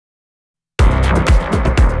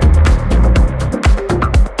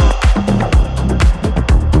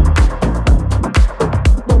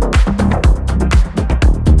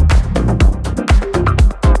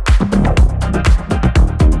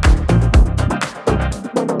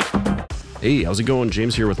Hey, how's it going?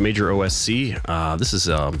 James here with MajorOSC. This is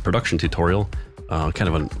a production tutorial, kind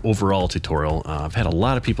of an overall tutorial. I've had a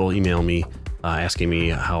lot of people email me asking me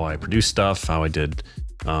how I produce stuff, how I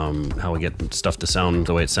get stuff to sound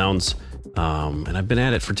the way it sounds. And I've been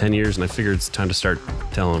at it for 10 years, and I figured it's time to start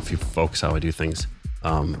telling a few folks how I do things.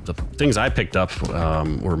 The things I picked up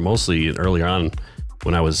were mostly earlier on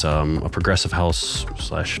when I was a progressive house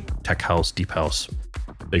 / tech house, deep house,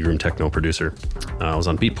 big room techno producer. I was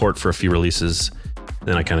on Beatport for a few releases,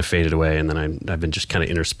 then I kind of faded away, and then I've been just kind of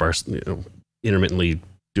interspersed, intermittently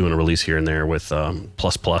doing a release here and there with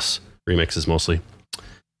plus remixes mostly.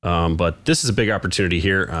 But this is a big opportunity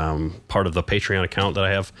here. Part of the Patreon account that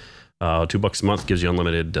I have, $2 a month gives you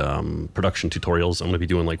unlimited production tutorials. I'm going to be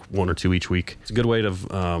doing like 1 or 2 each week. It's a good way of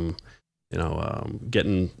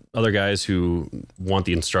getting other guys who want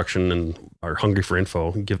the instruction and are hungry for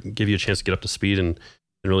info, give you a chance to get up to speed and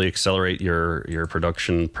really accelerate your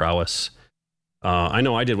production prowess. I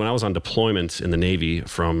know I did when I was on deployment in the Navy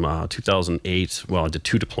from 2008. Well, I did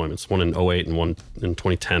 2 deployments, one in 2008 and one in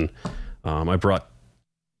 2010. I brought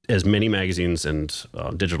as many magazines and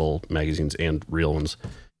digital magazines and real ones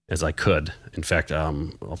as I could. In fact,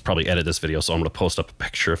 I'll probably edit this video, so I'm going to post up a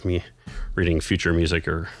picture of me reading future music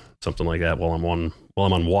or something like that while I'm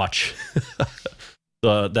on watch.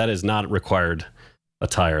 That is not required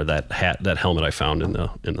attire. That hat, that helmet I found in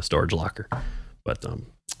the storage locker. But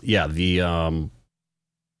yeah, the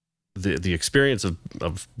experience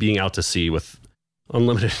of being out to sea with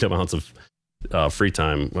unlimited amounts of free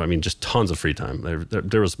time. I mean, just tons of free time.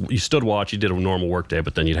 There was, you stood watch, you did a normal work day,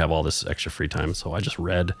 but then you'd have all this extra free time. So I just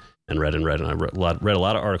read and read and read, and I read a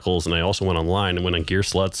lot of articles, and I also went online and went on Gear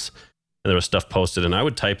Sluts, and there was stuff posted, and I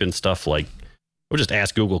would type in stuff like, I would just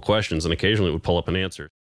ask Google questions, and occasionally it would pull up an answer.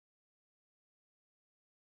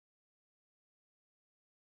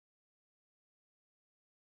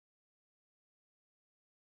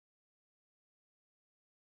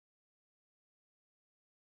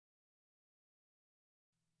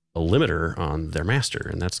 A limiter on their master,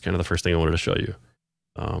 and that's kind of the first thing I wanted to show you.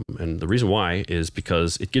 And the reason why is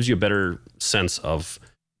because it gives you a better sense of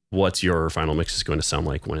what your final mix is going to sound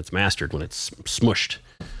like when it's mastered, when it's smushed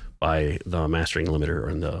by the mastering limiter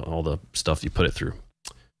and all the stuff you put it through.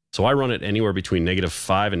 So I run it anywhere between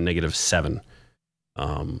 -5 and -7.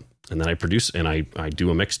 And then I produce, and I do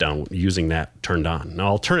a mix down using that turned on. Now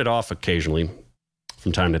I'll turn it off occasionally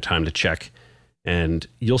from time to time to check, and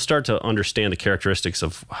you'll start to understand the characteristics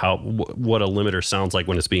of what a limiter sounds like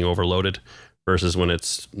when it's being overloaded versus when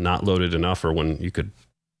it's not loaded enough, or when you could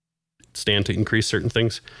stand to increase certain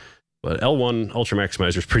things. But L1 Ultra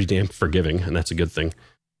Maximizer is pretty damn forgiving, and that's a good thing.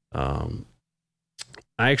 I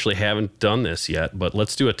actually haven't done this yet, but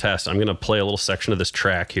let's do a test. I'm going to play a little section of this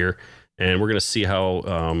track here, and we're going to see how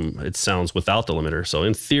it sounds without the limiter. So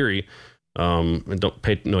in theory, and don't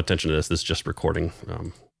pay no attention to this, this is just recording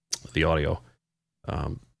the audio.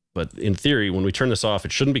 But in theory, when we turn this off,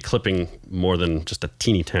 it shouldn't be clipping more than just a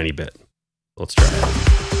teeny tiny bit. Let's try it.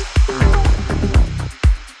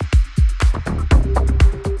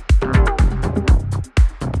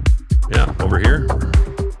 Yeah, over here,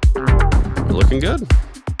 we're looking good.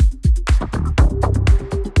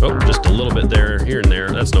 Oh, just a little bit there, here and there.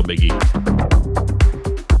 That's no biggie.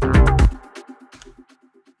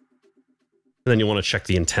 And then you want to check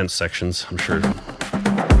the intense sections, I'm sure.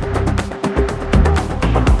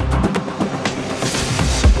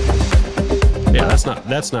 Yeah,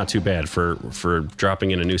 that's not too bad for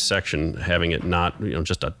dropping in a new section, having it not,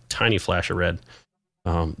 just a tiny flash of red.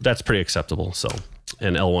 That's pretty acceptable. So,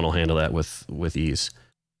 and L1 will handle that with ease.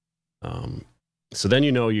 So then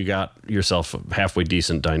you got yourself halfway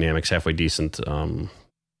decent dynamics, halfway decent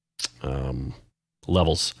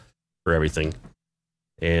levels for everything.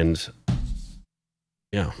 And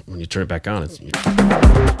yeah, when you turn it back on,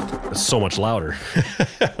 it's so much louder.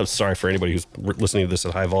 I'm sorry for anybody who's listening to this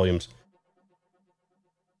at high volumes.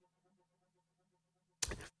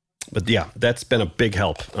 But yeah, that's been a big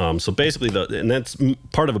help. So basically, and that's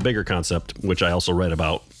part of a bigger concept, which I also read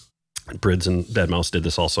about. Brids and Deadmau5 did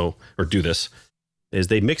this also, or do this, is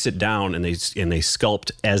they mix it down and they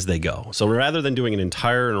sculpt as they go. So rather than doing an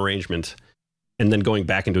entire arrangement and then going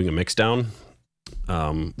back and doing a mix down,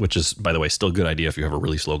 which is, by the way, still a good idea if you have a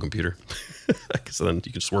really slow computer. So then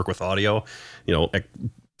you can just work with audio,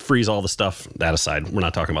 freeze all the stuff. That aside, we're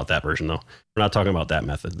not talking about that version though. We're not talking about that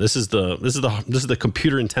method. This is the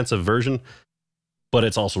computer intensive version, but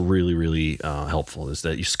it's also really, really helpful. Is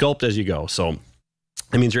that you sculpt as you go. So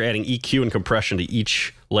it means you're adding EQ and compression to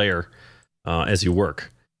each layer as you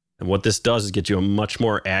work. And what this does is get you a much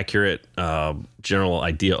more accurate general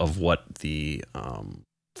idea of what the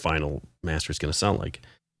final master is going to sound like.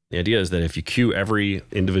 The idea is that if you cue every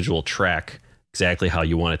individual track exactly how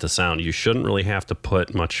you want it to sound, you shouldn't really have to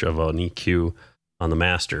put much of an EQ on the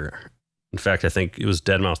master. In fact, I think it was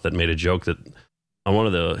Deadmau5 that made a joke that on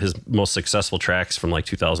one of his most successful tracks from like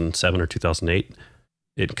 2007 or 2008,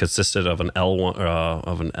 it consisted of an L1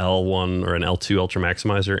 or an L2 Ultra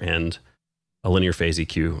Maximizer and a linear phase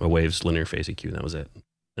EQ, a Waves linear phase EQ, and that was it.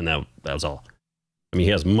 And that was all. I mean,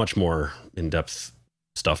 he has much more in-depth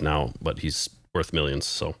stuff now, but he's worth millions,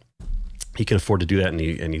 so he can afford to do that, and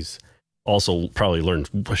he's also probably learned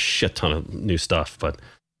a shit ton of new stuff, but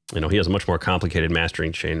you know, he has a much more complicated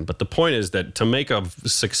mastering chain. But the point is that to make a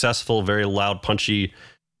successful, very loud, punchy,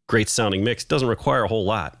 great sounding mix doesn't require a whole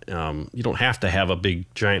lot. You don't have to have a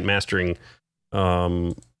big giant mastering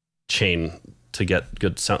chain to get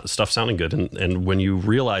good stuff sounding good. And when you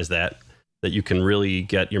realize that you can really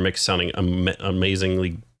get your mix sounding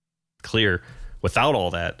amazingly clear without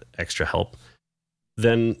all that extra help,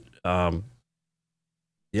 then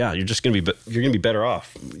yeah, you're gonna be better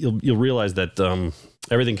off. You'll realize that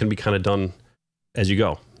everything can be kind of done as you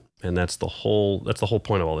go, and that's the whole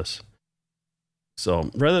point of all this. So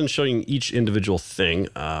rather than showing each individual thing,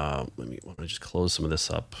 let me just close some of this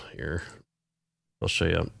up here. I'll show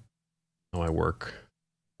you how I work.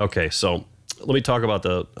 Okay, so let me talk about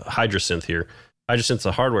the Hydrasynth here. Hydrasynth's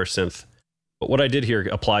a hardware synth, but what I did here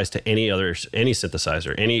applies to any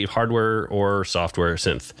synthesizer, any hardware or software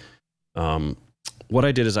synth. What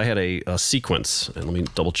I did is I had a sequence, and let me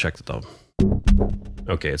double check that though.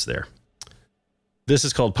 Okay, it's there. This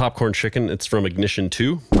is called Popcorn Chicken. It's from Ignition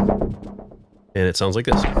 2, and it sounds like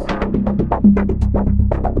this.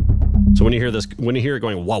 So when you hear this, when you hear it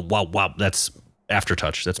going wow, wow, wow, that's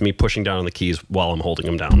aftertouch. That's me pushing down on the keys while I'm holding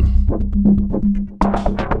them down.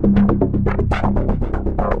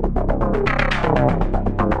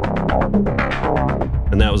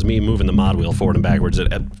 And that was me moving the mod wheel forward and backwards.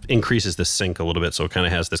 It increases the sync a little bit, so it kind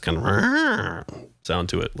of has this kind of sound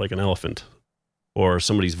to it, like an elephant or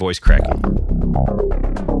somebody's voice cracking.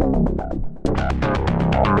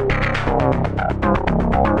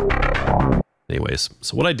 Anyways,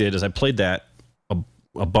 so what I did is I played that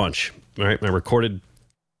a bunch, right? I recorded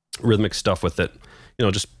rhythmic stuff with it, you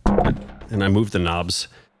know, and I moved the knobs.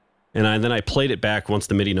 And then I played it back once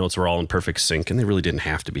the MIDI notes were all in perfect sync, and they really didn't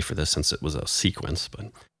have to be for this since it was a sequence.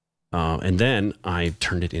 But and then I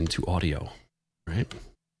turned it into audio, right?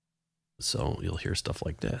 So you'll hear stuff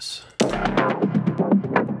like this.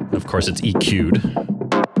 Of course, it's EQ'd.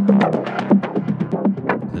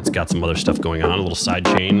 It's got some other stuff going on, a little side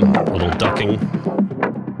chain, a little ducking,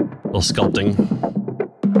 a little sculpting.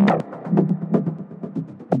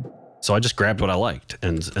 So I just grabbed what I liked,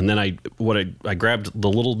 and then I grabbed the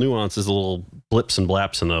little nuances, the little blips and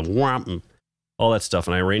blaps and the whomp and all that stuff,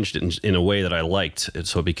 and I arranged it in a way that I liked,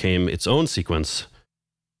 so it became its own sequence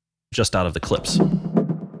just out of the clips.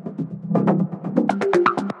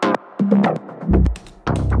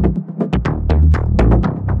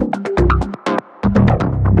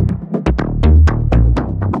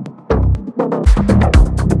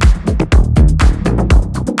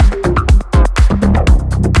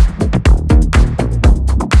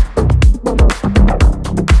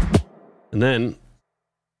 And then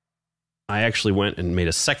I actually went and made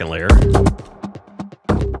a second layer.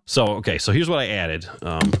 So, okay, so here's what I added.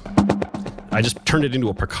 I just turned it into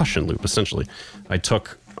a percussion loop, essentially. I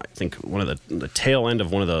took, I think, one of the tail end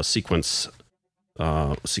of one of the sequences.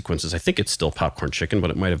 I think it's still Popcorn Chicken, but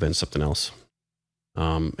it might have been something else.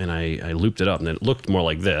 And I looped it up, and it looked more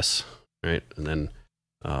like this, right? And then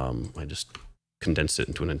I just condensed it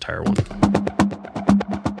into an entire one.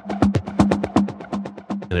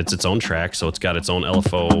 And it's its own track, so it's got its own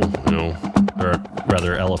LFO, you know, or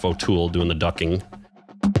rather LFO tool doing the ducking.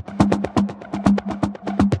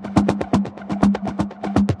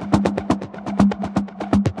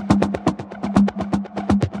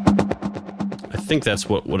 I think that's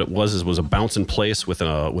what it was a bounce in place with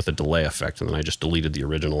a delay effect, and then I just deleted the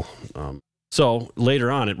original. So later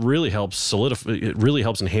on, it really helps solidify. It really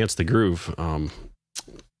helps enhance the groove.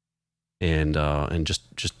 And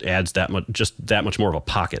just adds that much more of a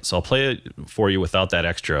pocket. So I'll play it for you without that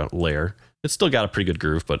extra layer. It's still got a pretty good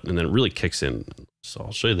groove, and then it really kicks in. So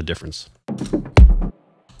I'll show you the difference.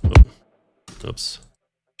 Oops.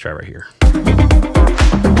 Try right here.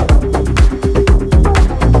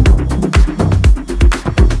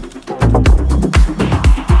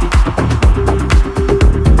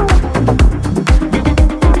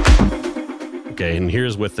 Okay, and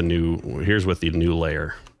here's with the new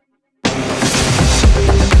layer.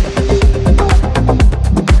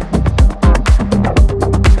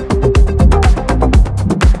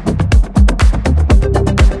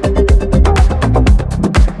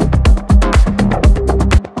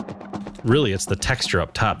 really it's the texture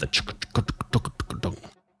up top. I'll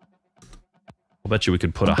bet you we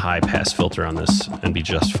could put a high pass filter on this and be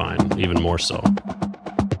just fine, even more so.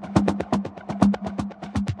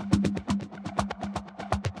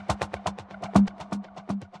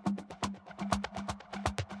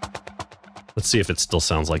 Let's see if it still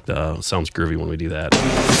sounds like sounds groovy when we do that.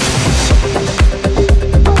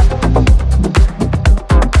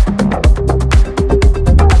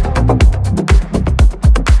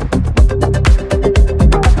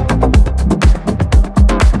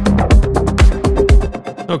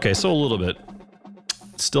 Okay, so a little bit.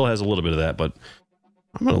 It still has a little bit of that, but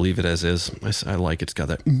I'm going to leave it as is. I like it. It's got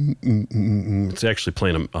that. It's actually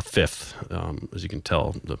playing a fifth. As you can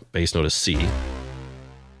tell, the bass note is C.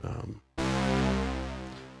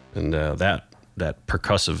 And that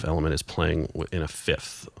percussive element is playing in a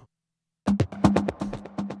fifth.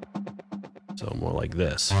 So more like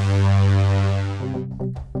this.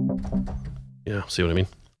 Yeah, see what I mean?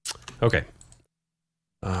 Okay.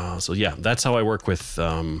 So yeah, that's how I work with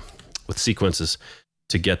sequences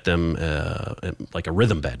to get them like a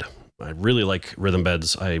rhythm bed. I really like rhythm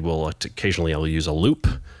beds. I will occasionally I'll use a loop.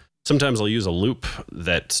 Sometimes I'll use a loop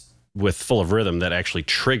that's full of rhythm that actually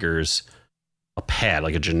triggers a pad,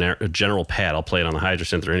 like a general pad. I'll play it on the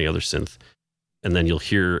Hydrasynth or any other synth, and then you'll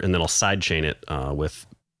hear, and then I'll sidechain it with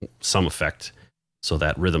some effect, so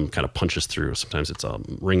that rhythm kind of punches through. Sometimes it's a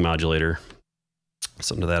ring modulator,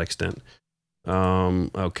 something to that extent.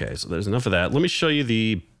 Okay, so there's enough of that. Let me show you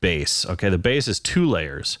the bass. Okay, the bass is 2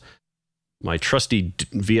 layers. My trusty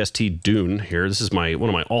VST Dune here. This is one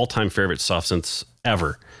of my all-time favorite soft synths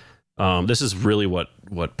ever. This is really what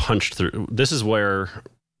punched through. This is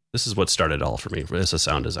what started it all for me as a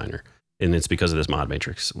sound designer, and it's because of this mod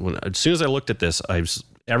matrix. As soon as I looked at this,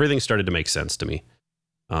 everything started to make sense to me.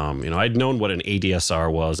 You know, I'd known what an ADSR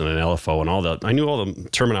was and an LFO and I knew all the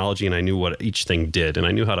terminology, and I knew what each thing did, and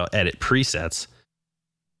I knew how to edit presets.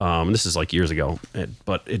 This is like years ago,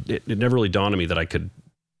 but it never really dawned on me that I could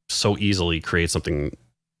so easily create something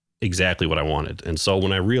exactly what I wanted. And so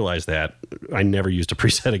when I realized that, I never used a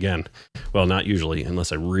preset again. Well, not usually,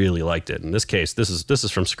 unless I really liked it. In this case, this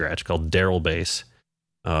is from scratch, called Daryl Bass.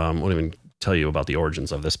 I won't even tell you about the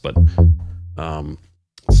origins of this, but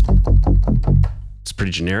it's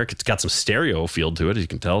pretty generic. It's got some stereo feel to it, as you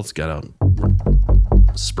can tell. It's got a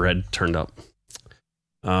spread turned up.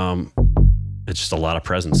 It's just a lot of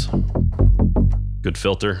presence. Good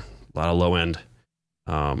filter, a lot of low end.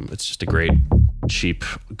 It's just a great, cheap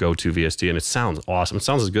go-to VST, and it sounds awesome. It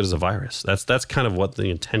sounds as good as a Virus. That's kind of what the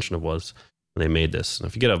intention was when they made this. And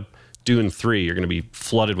if you get a Dune 3, you're going to be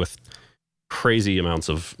flooded with crazy amounts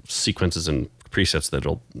of sequences and presets that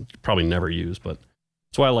you'll probably never use, but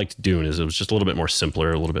that's why I liked Dune, is it was just a little bit more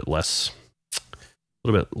simpler, a little bit less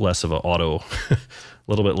of an auto, a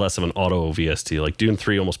little bit less of an auto VST. Like Dune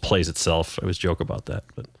 3 almost plays itself. I always joke about that.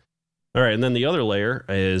 But all right, and then the other layer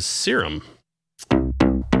is Serum.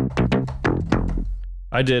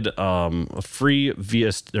 I did a free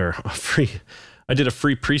preset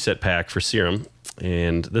pack for Serum,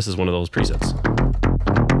 and this is one of those presets.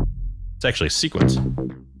 It's actually a sequence.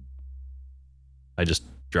 I just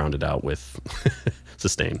drowned it out with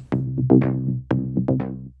sustain.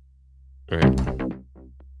 All right.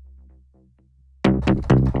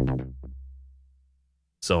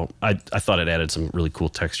 So I thought it added some really cool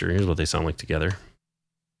texture. Here's what they sound like together.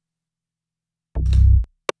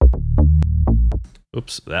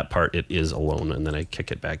 Oops, that part, it is alone, and then I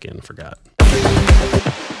kick it back in, forgot.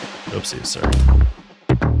 Oopsies, sorry.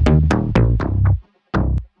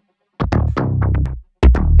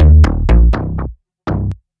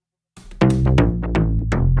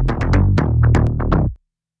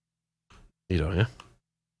 You know, yeah.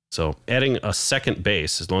 So adding a second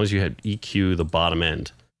bass, as long as you had EQ the bottom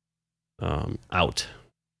end out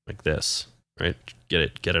like this, right? Get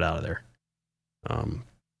it out of there.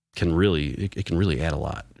 It can really add a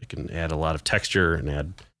lot. It can add a lot of texture and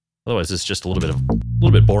add. Otherwise, it's just a little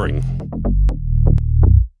bit boring.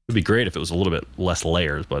 It'd be great if it was a little bit less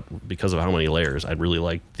layers, but because of how many layers, I'd really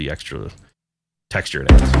like the extra texture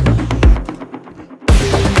it adds.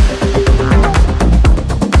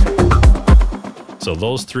 So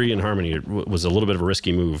those 3 in harmony was a little bit of a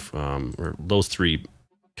risky move, or those 3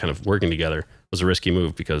 kind of working together was a risky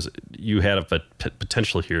move, because you had a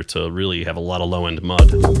potential here to really have a lot of low-end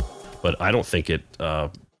mud, but I don't think it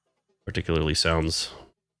particularly sounds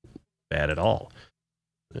bad at all.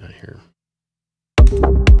 Here.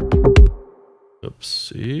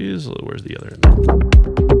 Oopsies, where's the other end?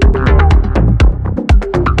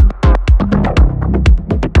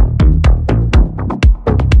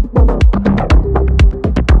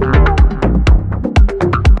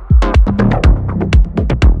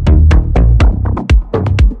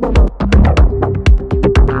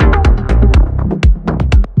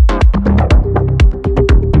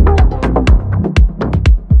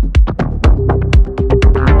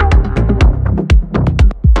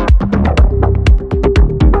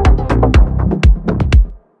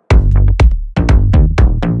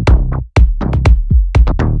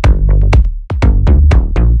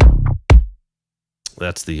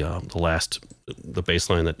 That's the bass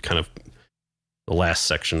line, that kind of the last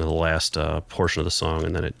section of the last portion of the song,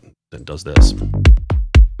 and then it does this.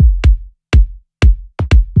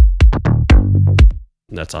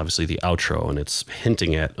 And that's obviously the outro, and it's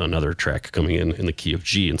hinting at another track coming in the key of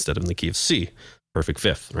G instead of in the key of C. Perfect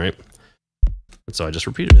fifth, right? And so I just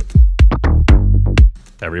repeated it.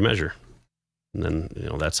 Every measure. And then, you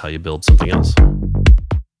know, that's how you build something else.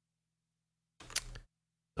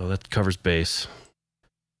 So that covers bass.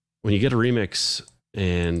 When you get a remix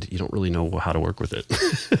and you don't really know how to work with it,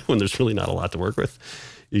 when there's really not a lot to work with,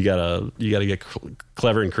 you gotta get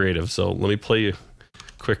clever and creative. So let me play you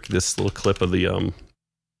quick this little clip of the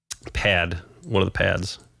pad, one of the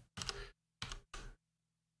pads.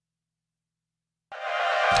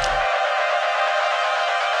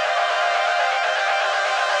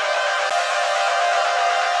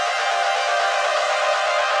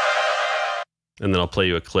 And then I'll play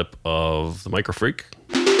you a clip of the Micro Freak.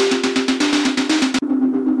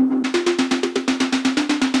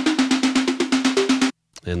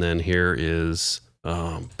 And then here is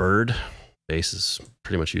Bird. Bass is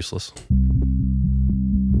pretty much useless. I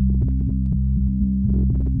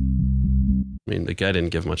mean, the guy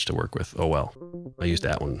didn't give much to work with. Oh well. I used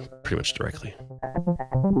that one pretty much directly.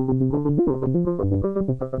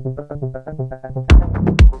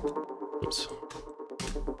 Oops.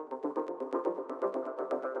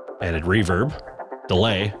 Added reverb,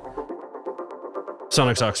 delay,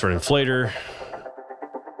 Sonic's Oxford inflator.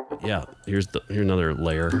 But yeah, here's another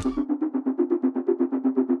layer.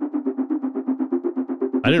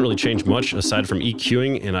 I didn't really change much aside from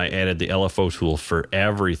EQing, and I added the LFO tool for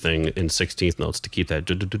everything in 16th notes to keep that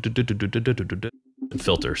and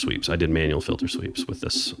filter sweeps. I did manual filter sweeps with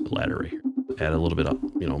this ladder right here. Add a little bit of,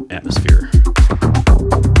 you know, atmosphere.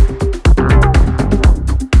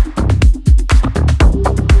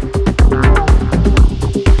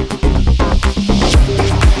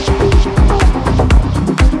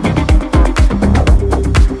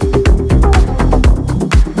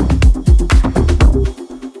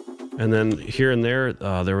 And then here and there,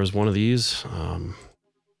 there was one of these.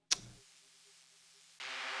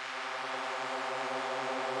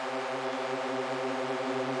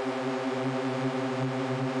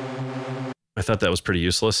 I thought that was pretty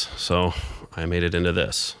useless, so I made it into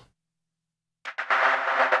this.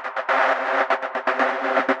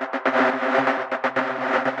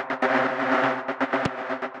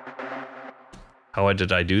 How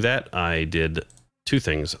did I do that? I did two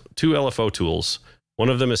things, two LFO tools. One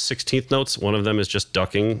of them is 16th notes. One of them is just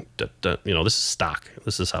ducking. You know, this is stock.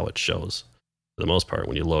 This is how it shows for the most part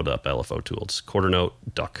when you load up LFO tools. Quarter note,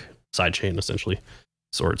 duck, sidechain essentially.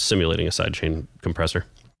 So it's simulating a sidechain compressor.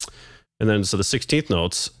 And then so the 16th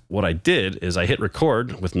notes, what I did is I hit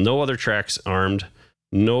record with no other tracks armed,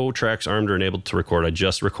 no tracks armed or enabled to record. I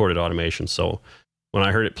just recorded automation. So when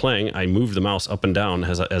I heard it playing, I moved the mouse up and down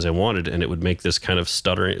as I wanted, and it would make this kind of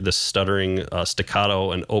stuttering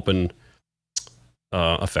staccato and open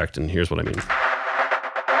effect, and here's what I mean.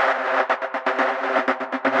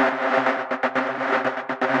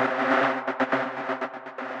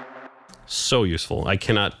 So useful. I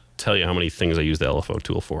cannot tell you how many things I use the LFO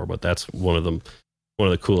tool for, but that's one of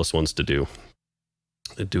the coolest ones to do.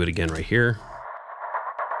 I'll do it again right here.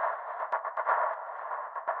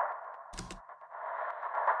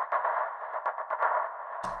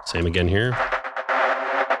 Same again here.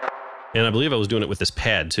 And I believe I was doing it with this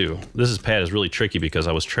pad too. This pad is really tricky because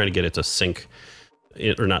I was trying to get it to sync,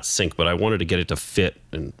 or not sync, but I wanted to get it to fit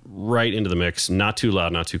and right into the mix, not too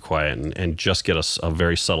loud, not too quiet, and just get us a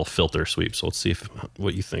very subtle filter sweep. So let's see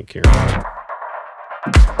what you think here.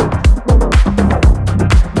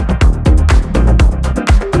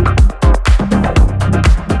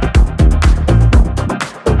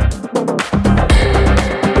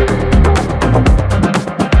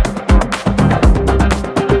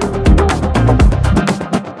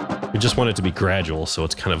 Just want it to be gradual, so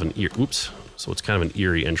it's kind of an so it's kind of an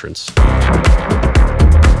eerie entrance.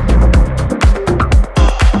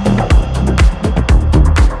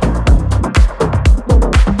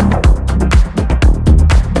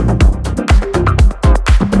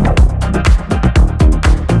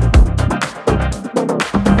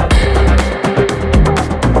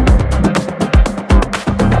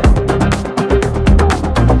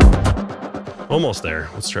 Almost there.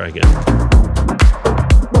 Let's try again.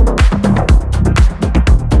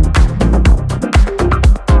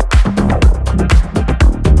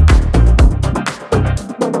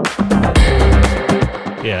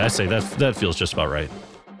 Yeah, I'd say that feels just about right.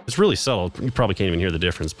 It's really subtle. You probably can't even hear the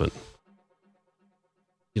difference, but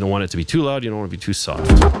you don't want it to be too loud. You don't want it to be too soft.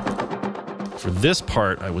 For this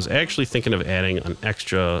part, I was actually thinking of adding an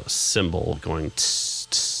extra cymbal going tss,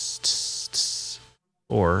 tss, tss, tss,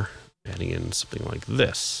 or adding in something like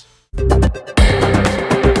this.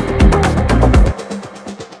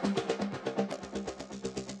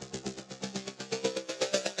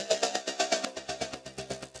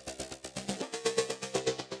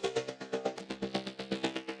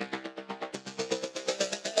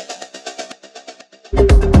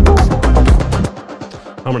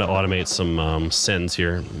 I'm going to automate some sends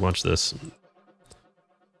here. Watch this. And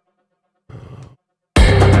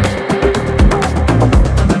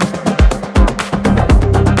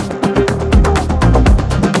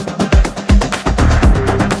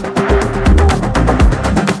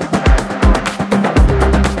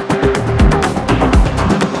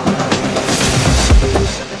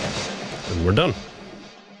we're done.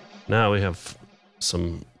 Now we have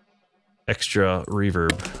some extra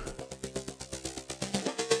reverb.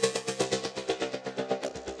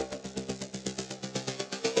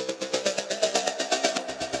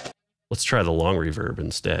 Let's try the long reverb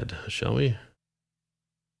instead, shall we?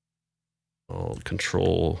 I'll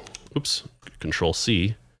control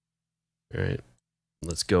C. All right,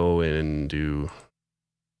 let's go and do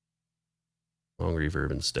long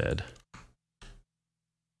reverb instead.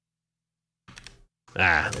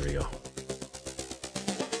 Ah, there we go.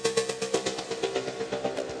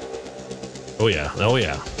 Oh yeah, oh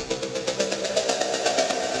yeah.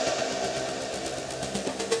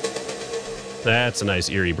 That's a nice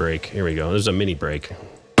eerie break. Here we go. There's a mini break.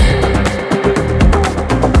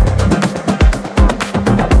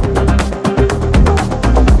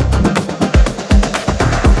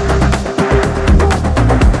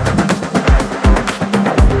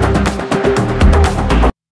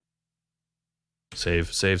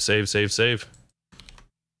 Save, save, save, save, save.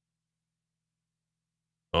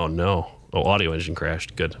 Oh no. Oh, audio engine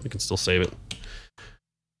crashed. Good. We can still save it.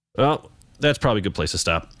 Well, that's probably a good place to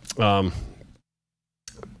stop.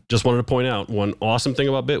 Just wanted to point out one awesome thing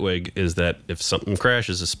about Bitwig is that if something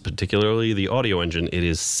crashes, particularly the audio engine, it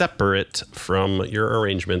is separate from your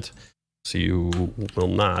arrangement, so you will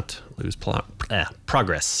not lose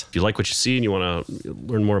progress. If you like what you see and you want to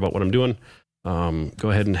learn more about what I'm doing, go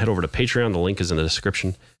ahead and head over to Patreon. The link is in the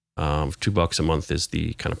description. $2 a month is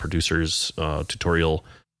the kind of producer's tutorial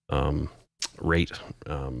rate.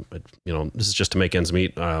 You know, this is just to make ends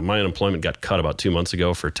meet. My unemployment got cut about 2 months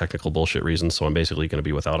ago for technical bullshit reasons, so I'm basically going to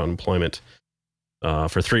be without unemployment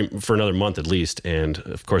for another month at least. And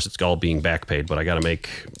of course, it's all being back paid, but I got to make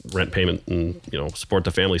rent payment and support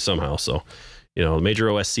the family somehow. So,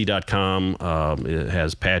 MajorOSC.com it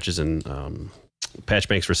has patches and patch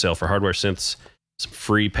banks for sale for hardware synths, some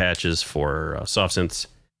free patches for soft synths,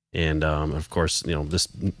 and of course, this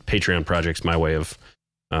Patreon project's my way of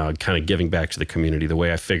kind of giving back to the community. The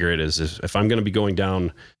way I figure it is if I'm going to be going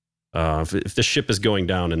down, if this ship is going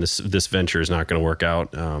down and this venture is not going to work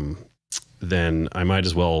out, then I might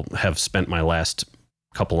as well have spent my last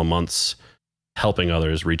couple of months helping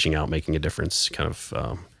others, reaching out, making a difference, kind of,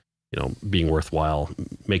 being worthwhile,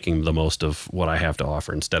 making the most of what I have to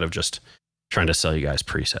offer instead of just trying to sell you guys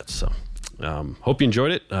presets. So hope you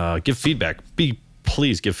enjoyed it. Give feedback.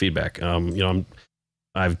 Please give feedback.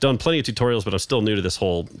 I've done plenty of tutorials, but I'm still new to this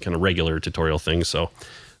whole kind of regular tutorial thing. So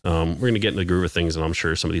we're going to get in the groove of things, and I'm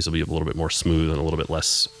sure some of these will be a little bit more smooth and a little bit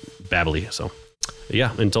less babbly. So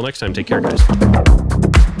yeah, until next time, take care, guys.